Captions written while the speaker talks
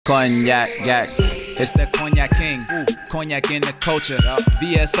Cognac, it's the Cognac King. Cognac in the culture.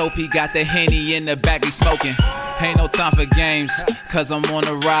 VSOP got the Henny in the bag, he smoking. Ain't no time for games, cause I'm on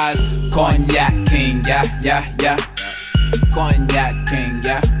the rise. Cognac King, yeah. Cognac King,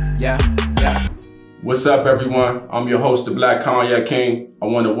 yeah. What's up, everyone? I'm your host, the Black Cognac King. I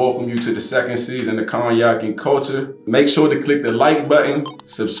want to welcome you to the second season of Cognac and Culture. Make sure to click the like button,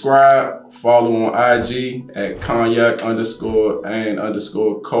 subscribe, follow on IG at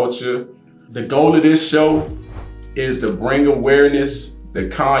Cognac_and_culture. The goal of this show is to bring awareness to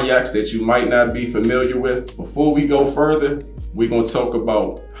cognacs that you might not be familiar with. Before we go further, we're going to talk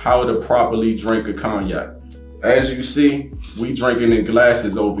about how to properly drink a cognac. As you see, we drinking in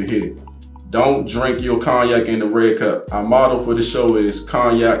glasses over here. Don't drink your cognac in the red cup. Our motto for the show is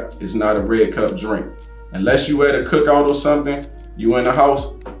cognac is not a red cup drink. Unless you at a cookout or something, you in the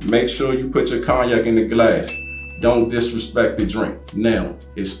house, make sure you put your cognac in the glass. Don't disrespect the drink. Now,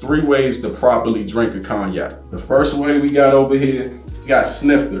 it's 3 ways to properly drink a cognac. The first way we got over here, we got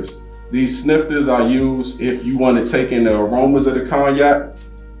snifters. These snifters are used if you want to take in the aromas of the cognac.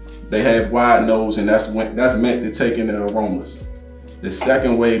 They have wide nose, and that's meant to take in the aromas. The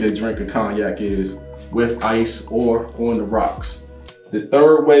second way to drink a cognac is with ice or on the rocks. The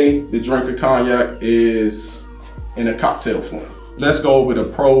third way to drink a cognac is in a cocktail form. Let's go over the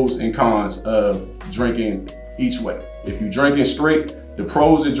pros and cons of drinking each way. If you're drinking straight, the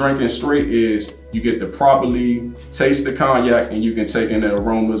pros of drinking straight is you get to properly taste the cognac and you can take in the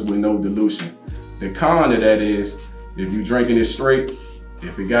aromas with no dilution. The con of that is if you're drinking it straight,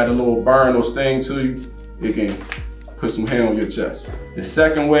 if it got a little burn or sting to you, it can put some hair on your chest. The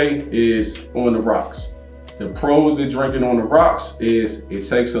second way is on the rocks. The pros to drinking on the rocks is it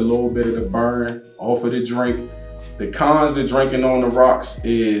takes a little bit of the burn off of the drink. The cons to drinking on the rocks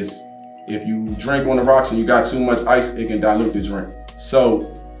is if you drink on the rocks and you got too much ice, it can dilute the drink.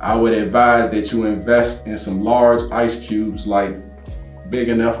 So I would advise that you invest in some large ice cubes, like big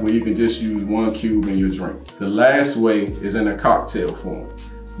enough where you can just use 1 cube in your drink. The last way is in a cocktail form.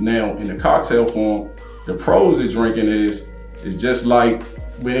 Now, in the cocktail form, the pros of drinking is just like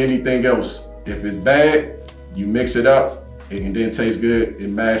with anything else. If it's bad, you mix it up, it can then taste good, it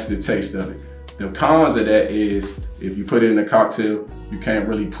masks the taste of it. The cons of that is if you put it in a cocktail, you can't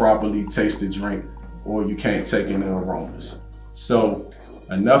really properly taste the drink or you can't take in the aromas. So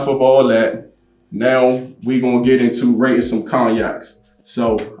enough of all that. Now we're gonna get into rating some cognacs.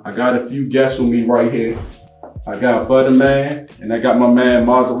 So I got a few guests with me right here. I got Butterman and I got my man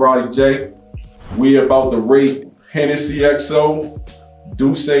Maserati J. We about to rate Hennessy XO,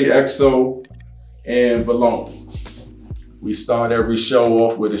 Dusse XO, and Valone. We start every show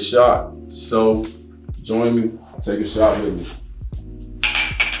off with a shot, so join me, take a shot with me.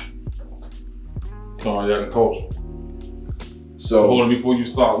 Cognac and culture. So hold on, before you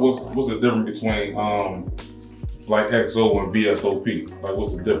start, what's the difference between like XO and VSOP? Like,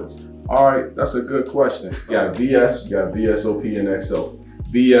 what's the difference? All right, that's a good question. You got VS, you got VSOP and XO.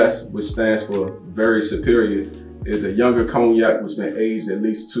 VS, which stands for very superior, is a younger cognac which been aged at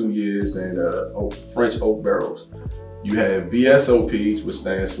least 2 years in French oak barrels. You have VSOPs, which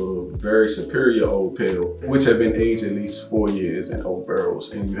stands for very superior old pale, which have been aged at least 4 years in oak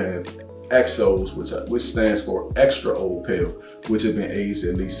barrels. And you have XOs, which stands for extra old pale, which have been aged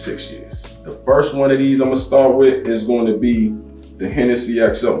at least 6 years. The first one of these I'm gonna start with is going to be the Hennessy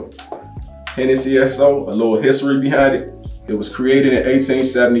XO. Hennessy XO, a little history behind it. It was created in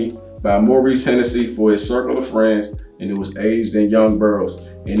 1870 by Maurice Hennessy for his circle of friends, and it was aged in young barrels.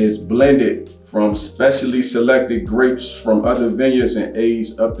 And it's blended from specially selected grapes from other vineyards and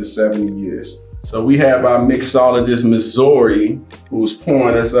aged up to 70 years. So we have our mixologist, Missouri, who's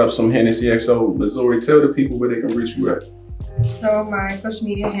pouring us up some Hennessy XO. Missouri, tell the people where they can reach you at. So my social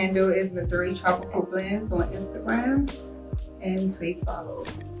media handle is Missouri Tropical Blends on Instagram, and please follow.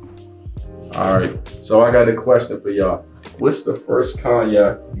 All right, so I got a question for y'all. What's the first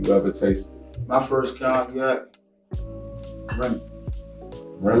cognac you ever tasted? My first cognac, Remy.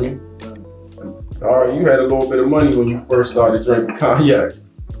 Remy? All right, you had a little bit of money when you first started drinking cognac.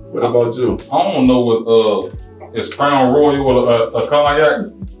 What about you? I don't know what is Crown Royal a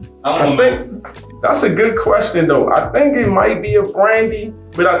cognac? I think that's a good question though. I think it might be a brandy,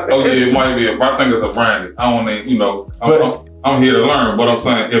 but I think it might be. I think it's a brandy. I don't think, you know. I'm here to learn, but I'm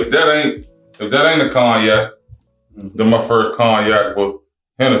saying if that ain't a cognac, then my first cognac was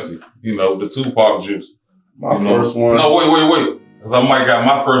Hennessy. You know, the Tupac juice. My first one. No, wait. Cause my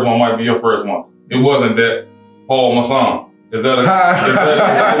first one might be your first one. It wasn't that Paul Masson. Is that a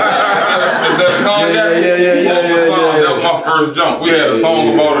cognac? Yeah. That was my first jump. We had a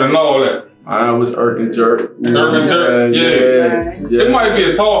song about it and all that. Mine was Irk and Jerk. Yeah. It might be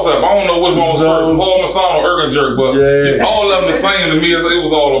a toss-up. I don't know which one was first, Paul Masson or Irk and Jerk, but all of them the same to me. It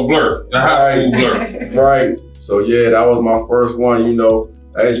was all a blur, a high school blur. Right. So yeah, that was my first one. You know,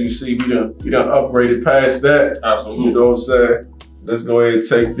 as you see, we done upgraded past that. Absolutely. You know what I'm saying? Let's go ahead and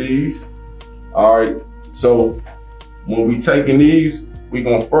take these. All right. So when we taking these, we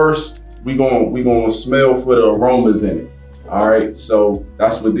gonna smell for the aromas in it. All right, so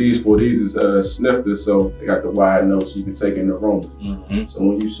that's what these for. These is snifters, so they got the wide nose, so you can take in the aroma. So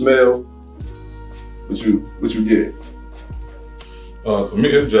when you smell, what you get? To me,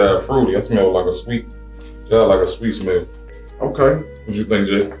 it's jive fruity. I smell like a sweet smell. Okay. What you think,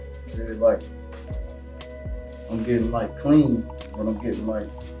 Jay? It's like I'm getting like clean, but I'm getting like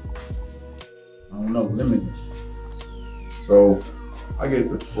I don't know, lemonish. So I get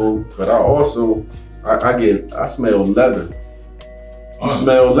the fruit, but I also I smell leather. You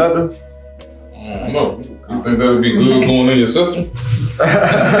smell leather? I don't know. You think that would be good going in your system?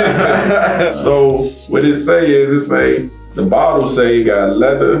 So what it say the bottle say it got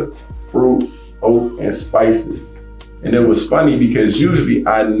leather, fruit, oak, and spices. And it was funny because usually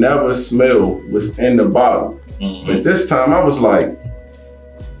I never smell what's in the bottle. But this time I was like,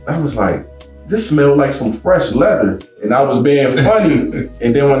 this smelled like some fresh leather. And I was being funny.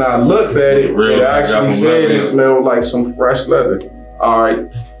 And then when I looked at it, it actually said it smelled like some fresh leather. All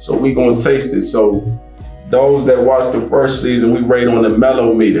right, so we gonna taste it. So those that watched the first season, we rate on the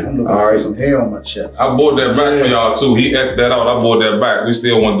mellow meter. All right, some hair on my chest. I bought that back for y'all too. He X'd that out. I bought that back. We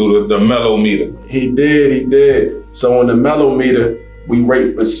still want to do the mellow meter. He did. So on the mellow meter, we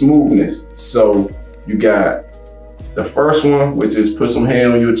rate for smoothness. So you got the first one, which is put some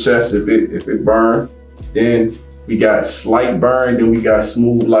hair on your chest if it burn. Then we got slight burn. Then we got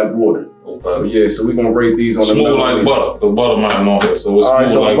smooth like water. So yeah, so we're gonna rate these on the smooth like butter, because butter man on here. So it's all right,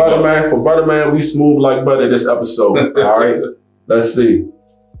 smooth so like butter man, for butter man, we smooth like butter this episode. All right, let's see.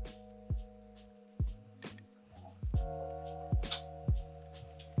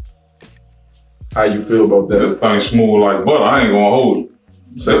 How you feel about that? This thing smooth like butter. I ain't gonna hold you.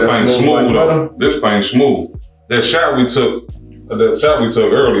 Say this thing smooth like though. This thing smooth. That shot we took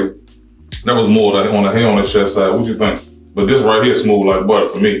earlier, that was more on the hair on the chest side. What you think? But this right here smooth like butter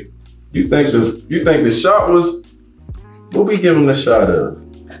to me. You think the shot was, what we give him the shot of?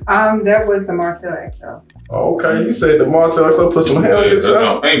 That was the Martell XO. Oh, okay, you said the Martell XO put some hair on your chest?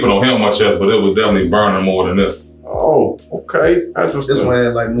 I ain't put no hair on my chest, but it was definitely burning more than this. Oh, okay. This one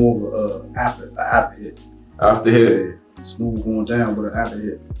had like more of a after hit. After hit. Smooth going down, but an after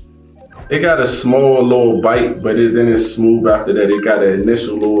hit. It got a small little bite, but then it's smooth after that. It got an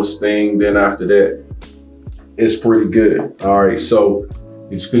initial little sting, then after that, it's pretty good. All right, so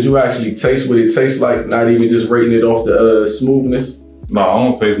could you actually taste what it tastes like, not even just rating it off the smoothness? No, I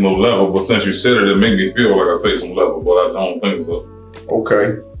don't taste no level, but since you said it, it made me feel like I taste some level, but I don't think so.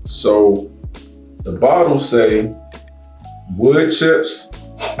 Okay, so the bottle say wood chips,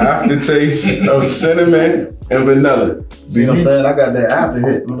 aftertaste of cinnamon and vanilla. See what I'm saying? I got that after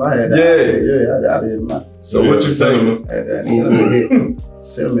hit. I had that. Yeah, I got it in my. So what you cinnamon? I had that cinnamon hit.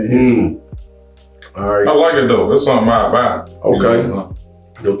 Cinnamon hit. All right. I like it though. It's something I buy. Okay.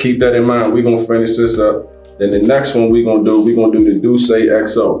 You'll keep that in mind. We're gonna finish this up. Then the next one we're gonna do the Dusse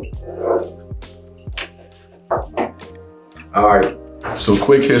XO. All right. So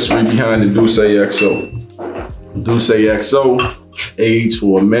quick history behind the Dusse XO. Dusse XO aged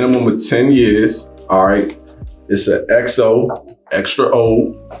for a minimum of 10 years. All right. It's an XO, extra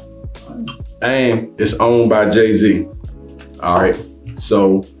old, and it's owned by Jay-Z. All right.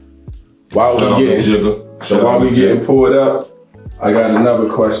 So while we getting pulled up, I got another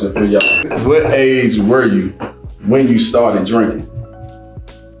question for y'all. What age were you when you started drinking?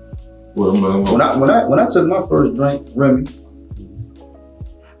 When I took my first drink, Remy,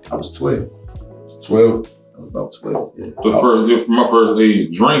 I was 12. 12? I was about 12, yeah. My first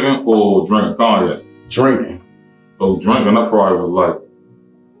age, drinking or drinking cognac? Drinking. So drinking, I probably was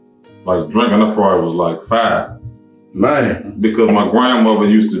like 5. Man. Because my grandmother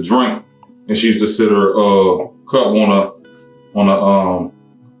used to drink, and she used to sit her cup on a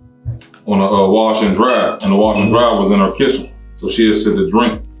wash and dry, and the wash and dry was in her kitchen. So she'd sit the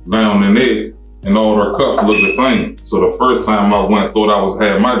drink down in there, and all her cups looked the same. So the first time I went, thought I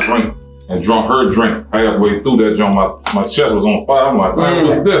had my drink and drunk her drink. Halfway through that joint, my chest was on fire. I'm like, man,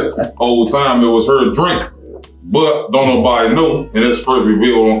 what's this? Whole time it was her drink. But don't nobody know, and it's first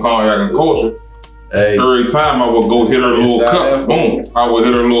revealed on Cognac and Culture. Hey. Every time I would go hit her little cup, boom, I would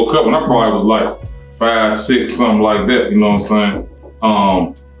hit her little cup, and I probably was like 5, 6, something like that, you know what I'm saying?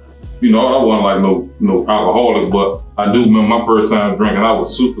 you know, I wasn't like no alcoholic, but I do remember my first time drinking. I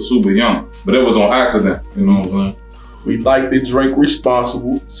was super young, but it was on accident. You know what I'm saying? We like to drink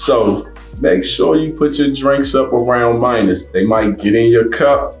responsible, so make sure you put your drinks up around minors. They might get in your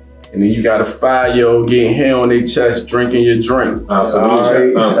cup, and then you got a 5-year-old getting hair on their chest drinking your drink.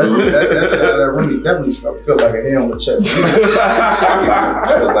 Absolutely. Right. Absolutely. That really definitely feel like a hair on the chest.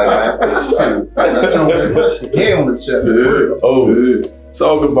 Hair on the chest. Yeah. Oh,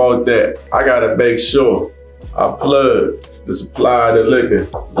 talk about that. I gotta make sure I plug the supply of the liquor.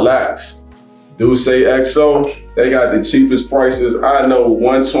 Lax, Dusse XO. They got the cheapest prices. I know,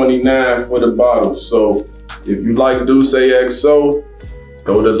 $129 for the bottle. So if you like Dusse XO,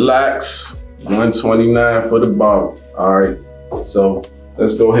 go to Lax, $129 for the bottle. All right. So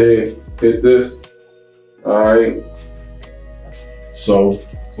let's go ahead, hit this. All right. So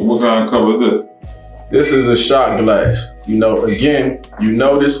what kind of cup is this? This is a shot glass. You know, again, you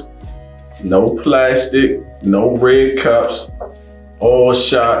notice no plastic, no red cups, all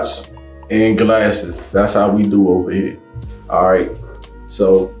shots and glasses. That's how we do over here. All right.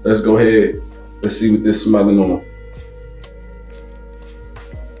 So let's go ahead. Let's see what this is smelling on.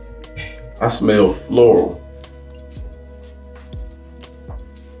 I smell floral.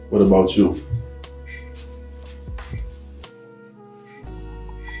 What about you?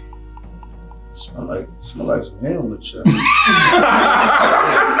 Smell like some hair on the chest. Smell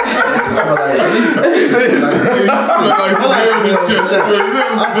like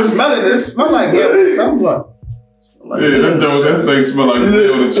I'm smelling it. It smell like hair. Something like. That thing smell like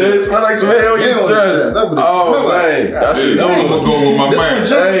hair on the chest. It smell like some hair on your chest. Oh man, that's it. I'm gonna go with my man.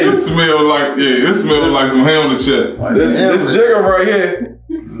 It smells like some hair on the chest. This jigger right here.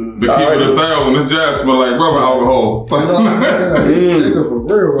 The keep it 1,000. This jazz smell like rubber alcohol. So we're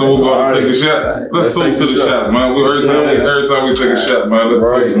gonna take a shot. Let's toast to the shots, man. Every time we take a shot, man, let's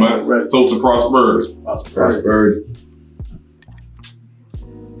toast, man. Toast to prosperity. Prosperity.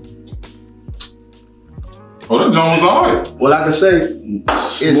 Oh, that John was alright. Well, I can say it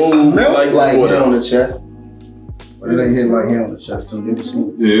smelled like hair on the chest, but it ain't hit like hair on the chest too. It was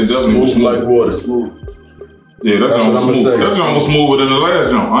smooth. Yeah, it definitely smooth like water. Smooth. Yeah, that John was smooth. That John was smoother than the last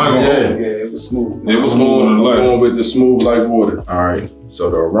John. I ain't gonna hold. Yeah, it was smooth. It was smoother than the last. Going with the smooth like water. All right. So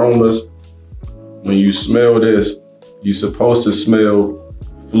the aromas, when you smell this, you're supposed to smell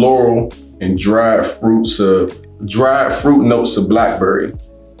floral and dried fruit notes of blackberry,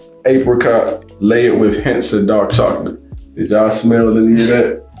 apricot, layered with hints of dark chocolate. Did y'all smell any of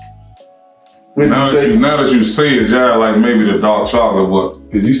that? Now that you say it, y'all like maybe the dark chocolate, what?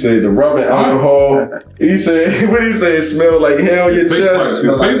 Cause you said the rubbing alcohol. He said, what did he say? It smelled like hell on your chest.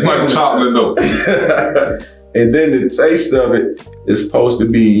 It tastes like chocolate though. And then the taste of it is supposed to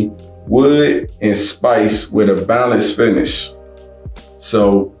be wood and spice with a balanced finish.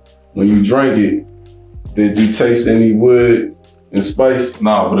 So when you drank it, did you taste any wood and spice?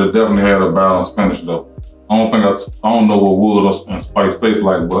 Nah, but it definitely had a balanced finish though. I don't know what wood and spice tastes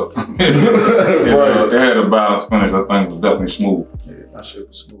like, but it had a balanced finish. I think it was definitely smooth. Yeah, my shit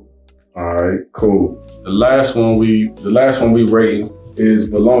was smooth. All right, cool. The last one we rating is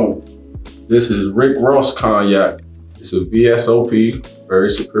Valone. This is Rick Ross Cognac. It's a VSOP, very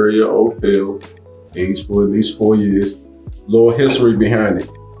superior oak pale, aged for at least 4 years. Little history behind it.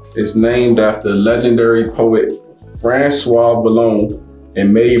 It's named after legendary poet Francois Valone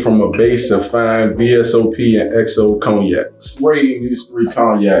and made from a base of fine VSOP and XO cognacs. Rating these 3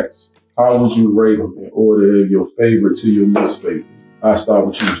 cognacs, how would you rate them in order of your favorite to your least favorite? I'll start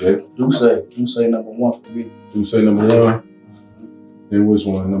with you, Jake. Dusse #1 for me. Dusse #1. Then which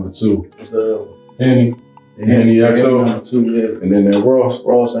one? #2? It's Henny. Henny XO. #2, yeah. And then that Ross.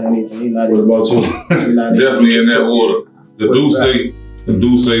 Ross ain't even. What about you? Definitely in that order. The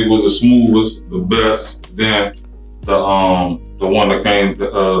Dusse was the smoothest, the best. Then the one that came,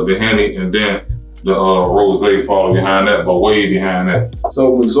 the Henny, and then the Rosé followed behind that, but way behind that.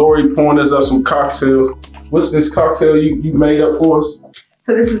 So Missouri pouring us up some cocktails. What's this cocktail you made up for us?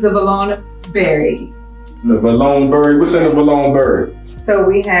 So this is the Valone Berry. The Valone Berry. What's in the Valone Berry? So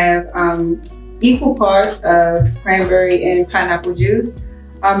we have equal parts of cranberry and pineapple juice,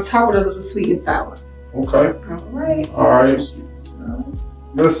 topped with a little sweet and sour. Okay. All right. All right.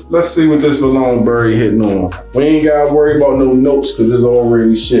 Let's see what this Valone Berry hitting on. We ain't gotta worry about no notes because there's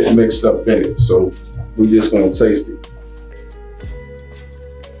already shit mixed up in it. So we just gonna taste it.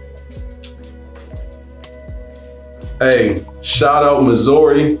 Hey, shout out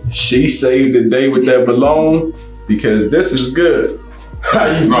Missouri. She saved the day with that Valone because this is good. How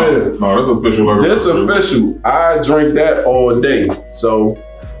you feel? No, that's official. This official. I drink that all day. So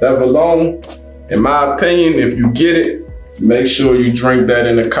that Valone, in my opinion, if you get it, make sure you drink that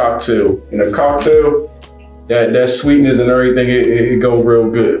in a cocktail. In a cocktail, that sweetness and everything, it go real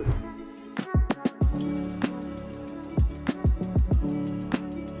good.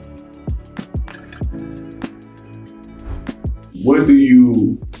 What do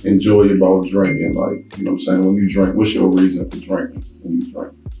you enjoy about drinking? Like, you know what I'm saying? When you drink, what's your reason for drinking when you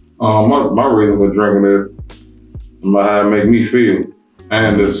drink? My reason for drinking is how it make me feel,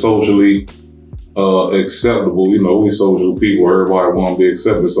 and it's socially acceptable. You know, we social people, everybody want to be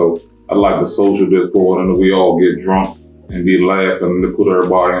accepted. So I like the social discord and we all get drunk and be laughing to put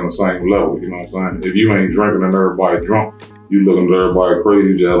everybody on the same level. You know what I'm saying? If you ain't drinking and everybody drunk, you looking at everybody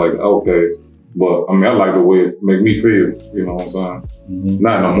crazy, just like outcasts. But I mean, I like the way it make me feel. You know what I'm saying? Mm-hmm.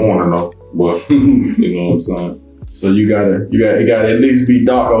 Not in the morning though, but you know what I'm saying. So it gotta at least be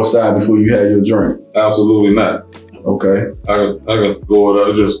dark outside before you have your drink. Absolutely not. Okay. I can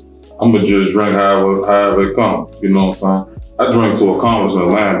go there. I'ma just drink however it comes. You know what I'm saying? I drink to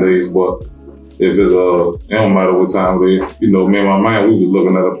accomplishment nowadays, but if it's it don't matter what time it is. You know, me and my man, we was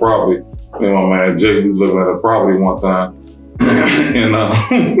looking at a property. Me and my man Jake, we was looking at a property one time,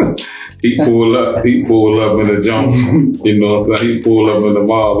 and he pulled up in the jump. You know what I'm saying? He pulled up in the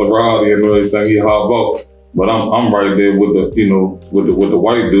Maserati and everything. He hop out, but I'm right there with the with the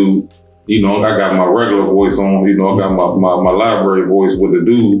white dude. You know, I got my regular voice on, you know, I got my library voice with the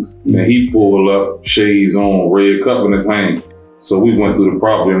dude, and he pulled up, shades on, red cup in his hand. So we went through the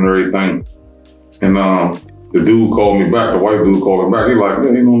property and everything. And the dude called me back, the white dude called me back. He like,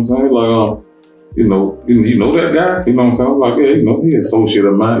 yeah, you know what I'm saying? He like, you know that guy? You know what I'm saying? I'm like, yeah, you know, he associate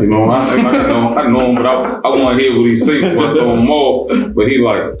of mine. You know, I know him, but I want to hear what he says, so I throw him off. But he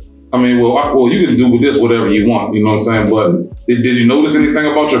like, I mean, well, you can do with this whatever you want, you know what I'm saying? But did you notice anything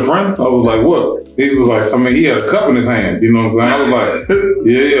about your friend? I was like, what? He was like, I mean, he had a cup in his hand, you know what I'm saying? I was like,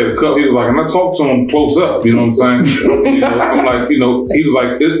 yeah, a cup. He was like, and I talked to him close up, you know what I'm saying? You know, I'm like, you know, he was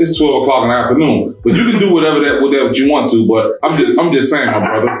like, it's 12 o'clock in the afternoon, but you can do whatever you want to, but I'm just saying, my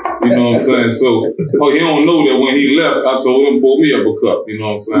brother, you know what I'm saying? So, he don't know that when he left, I told him, pull me up a cup, you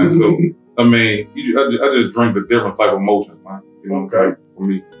know what I'm saying? So, I mean, I just drink a different type of emotions, man, you know what I'm saying? For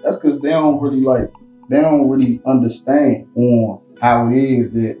me. That's because they don't really understand on how it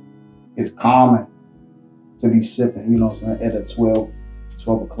is that it's common to be sipping, you know what I'm saying, at a 12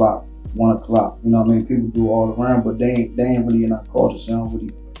 o'clock, 1 o'clock. You know what I mean? People do all around, but they ain't really in our culture, so they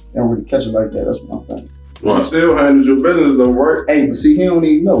don't really catch it like that. That's what I'm thinking. Right. You still handle your business though, right? Hey, but see, he don't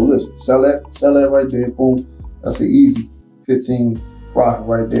even know. Listen, sell that right there, boom. That's an easy 15 profit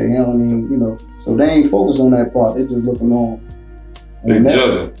right there. He don't even, you know. So they ain't focused on that part. They just looking on. They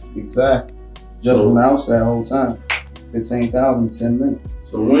judging. Exactly. Judging from the outside the whole time. 15,000 in 10 minutes.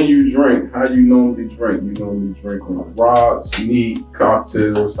 So when you drink, how you normally drink? You normally drink on rocks, neat,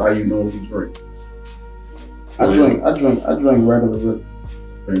 cocktails. How you normally drink? I drink regular.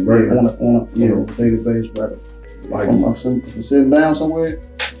 On a daily basis, regular. Like if I'm sitting down somewhere,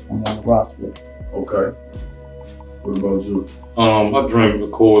 I'm on the rocks with it. Okay. What about you? I drink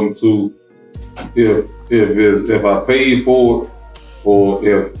according to if I paid for it or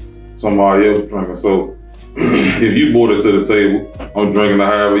if somebody else drinking. So if you brought it to the table, I'm drinking it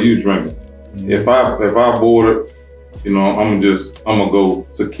however you drinking. If I bought it, you know, I'm gonna go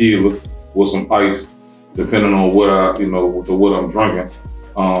tequila with some ice, depending on what what I'm drinking.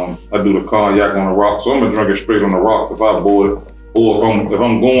 I do the cognac on the rocks, so I'm gonna drink it straight on the rocks if I bought it. Or if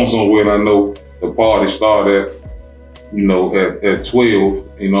I'm going somewhere and I know the party start at 12, and it's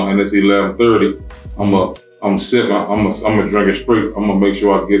 11:30, I'm sipping. I'm gonna drink it straight. I'm gonna make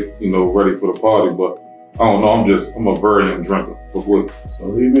sure I get ready for the party. But I don't know. I'm a very young drinker.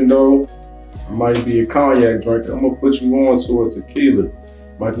 So even though I might be a cognac drinker, I'm gonna put you on to a tequila.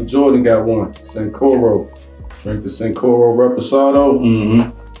 Michael Jordan got one, Sancoro. Drink the Sancoro Reposado.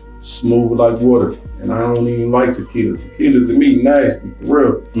 Mm-hmm. Smooth like water. And I don't even like tequila. Tequila's to me nasty, for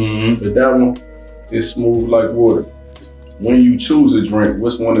real. Mm-hmm. But that one is smooth like water. When you choose a drink,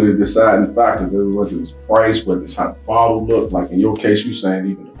 what's one of the deciding factors? Was it its price? Whether it's how the bottle look? Like in your case, you saying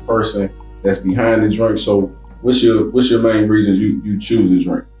even the person that's behind the drink. So what's your main reason you choose a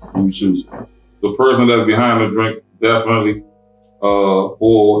drink when you choose it? The person that's behind the drink, definitely.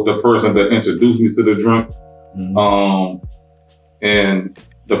 Or the person that introduced me to the drink. Mm-hmm. And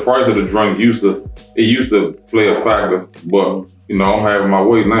the price of the drink used to play a factor, but I'm having my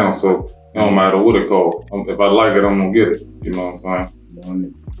way now, so it don't matter what it costs. If I like it, I'm gonna get it. You know what I'm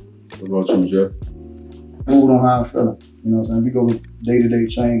saying? What about you, Jeff? Mood on how I'm feeling. You know what I'm saying? We go with day-to-day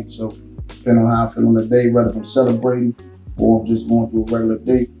change, so depending on how I feel on the day, whether I'm celebrating or I'm just going through a regular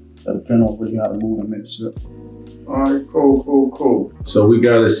day, that depends on really how the mood I'm in. All right, cool. So we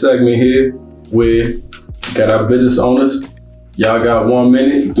got a segment here where we got our business owners Y'all got 1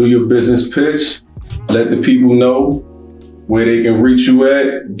 minute, do your business pitch. Let the people know where they can reach you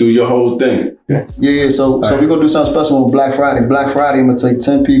at. Do your whole thing. Yeah. So we're gonna do something special on Black Friday. Black Friday, I'm gonna take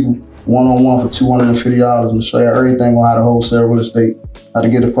 10 people one-on-one for $250. I'm gonna show you everything on how to wholesale real estate, how to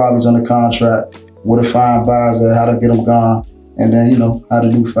get the properties under contract, where to find buyers at, how to get them gone, and then, you know, how to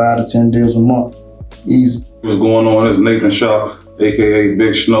do 5 to 10 deals a month. Easy. What's going on? It's Nathan Shaw, aka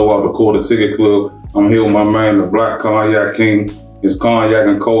Big Snow out the Quarter Ticket Club. I'm here with my man, the Black Cognac King. It's cognac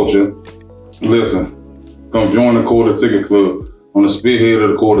and culture. Listen, come join the Quarter Ticket Club. I'm the spearhead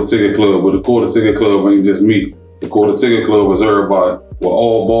of the Quarter Ticket Club, but the Quarter Ticket Club ain't just me. The Quarter Ticket Club is everybody, where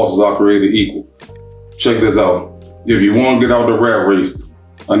all bosses are created equal. Check this out. If you want to get out the rat race,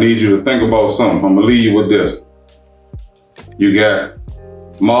 I need you to think about something. I'm gonna leave you with this. You got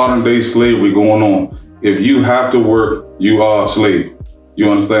modern day slavery going on. If you have to work, you are a slave. You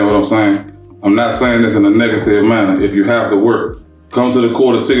understand what I'm saying? I'm not saying this in a negative manner. If you have to work, come to the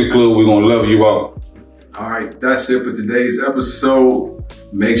Quarter Ticket Club. We're gonna level you out. All right, that's it for today's episode.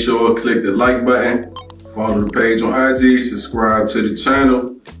 Make sure to click the like button, follow the page on IG, subscribe to the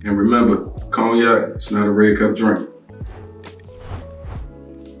channel, and remember, cognac, it's not a red cup drink.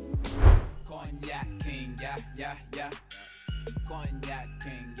 Cognac King, yeah. Cognac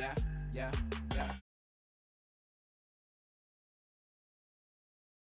King, yeah.